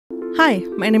Hi,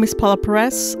 my name is Paula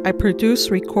Perez. I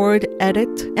produce, record, edit,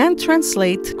 and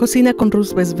translate Cocina con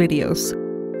Rusbes videos.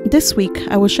 This week,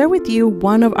 I will share with you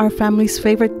one of our family's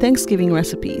favorite Thanksgiving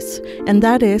recipes, and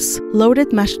that is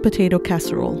loaded mashed potato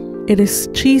casserole. It is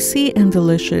cheesy and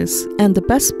delicious, and the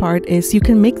best part is you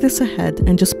can make this ahead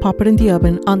and just pop it in the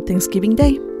oven on Thanksgiving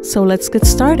Day. So let's get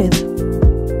started.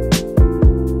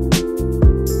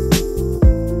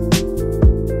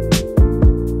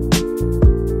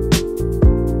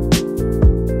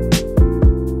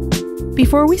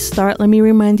 Before we start, let me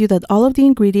remind you that all of the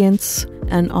ingredients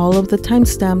and all of the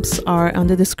timestamps are on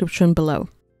the description below.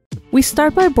 We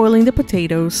start by boiling the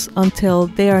potatoes until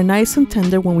they are nice and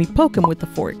tender when we poke them with the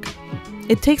fork.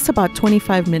 It takes about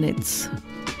 25 minutes.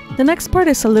 The next part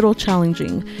is a little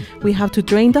challenging. We have to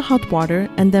drain the hot water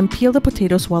and then peel the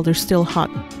potatoes while they're still hot.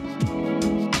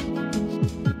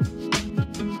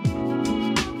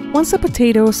 Once the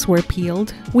potatoes were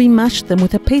peeled, we mashed them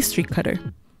with a pastry cutter.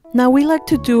 Now we like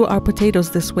to do our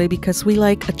potatoes this way because we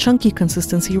like a chunky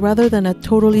consistency rather than a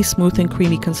totally smooth and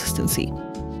creamy consistency.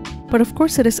 But of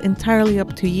course it is entirely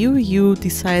up to you. You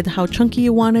decide how chunky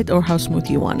you want it or how smooth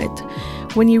you want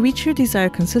it. When you reach your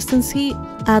desired consistency,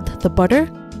 add the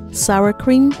butter, sour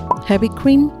cream, heavy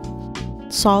cream,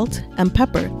 salt, and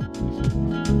pepper.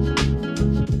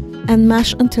 And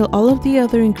mash until all of the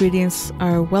other ingredients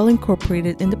are well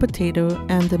incorporated in the potato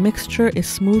and the mixture is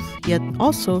smooth yet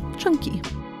also chunky.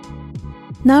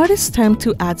 Now it is time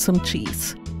to add some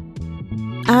cheese.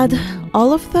 Add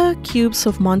all of the cubes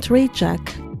of Monterrey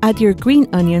Jack, add your green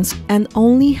onions, and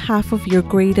only half of your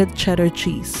grated cheddar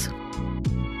cheese.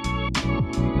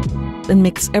 And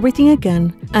mix everything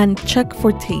again and check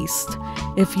for taste.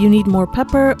 If you need more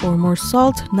pepper or more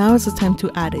salt, now is the time to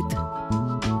add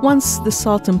it. Once the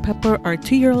salt and pepper are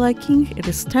to your liking, it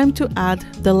is time to add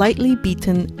the lightly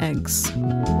beaten eggs.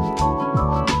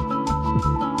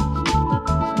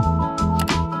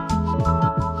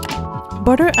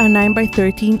 Butter a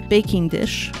 9x13 baking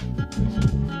dish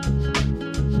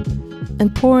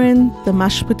and pour in the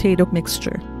mashed potato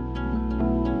mixture.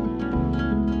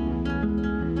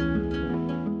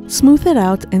 Smooth it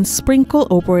out and sprinkle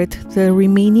over it the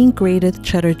remaining grated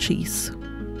cheddar cheese.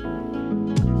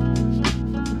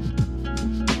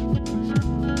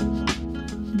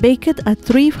 Bake it at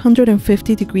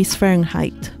 350 degrees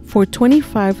Fahrenheit for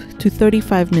 25 to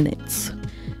 35 minutes.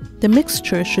 The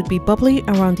mixture should be bubbly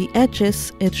around the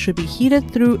edges, it should be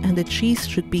heated through, and the cheese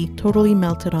should be totally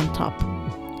melted on top.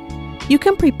 You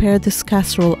can prepare this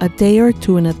casserole a day or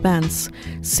two in advance.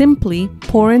 Simply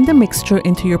pour in the mixture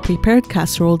into your prepared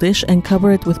casserole dish and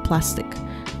cover it with plastic.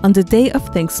 On the day of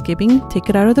Thanksgiving, take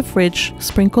it out of the fridge,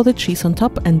 sprinkle the cheese on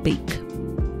top, and bake.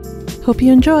 Hope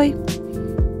you enjoy!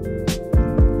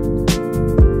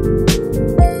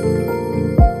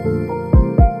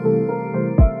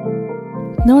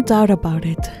 No doubt about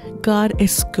it, God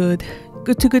is good.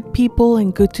 Good to good people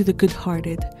and good to the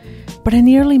good-hearted. But I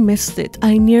nearly missed it.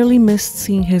 I nearly missed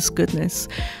seeing His goodness.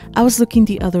 I was looking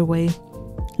the other way,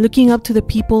 looking up to the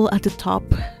people at the top,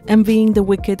 envying the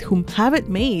wicked whom have it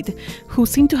made, who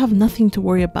seem to have nothing to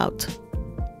worry about.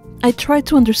 I tried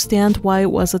to understand why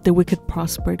it was that the wicked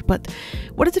prospered, but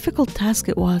what a difficult task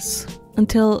it was,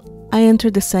 until I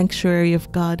entered the sanctuary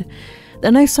of God.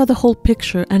 Then I saw the whole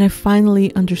picture and I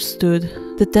finally understood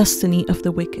the destiny of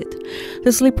the wicked.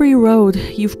 The slippery road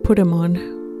you've put them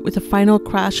on, with a final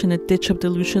crash in a ditch of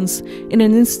delusions, in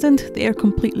an instant they are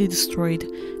completely destroyed,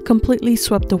 completely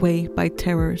swept away by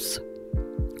terrors.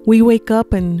 We wake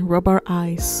up and rub our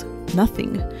eyes.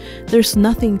 Nothing. There's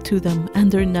nothing to them,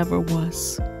 and there never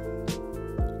was.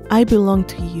 I belong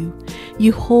to you.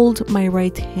 You hold my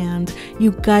right hand.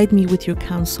 You guide me with your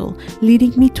counsel,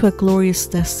 leading me to a glorious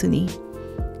destiny.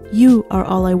 You are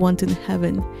all I want in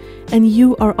heaven, and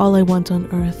you are all I want on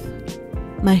earth.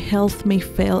 My health may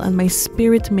fail and my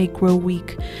spirit may grow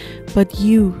weak, but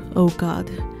you, O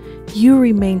God, you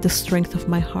remain the strength of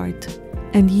my heart,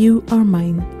 and you are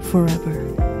mine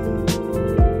forever.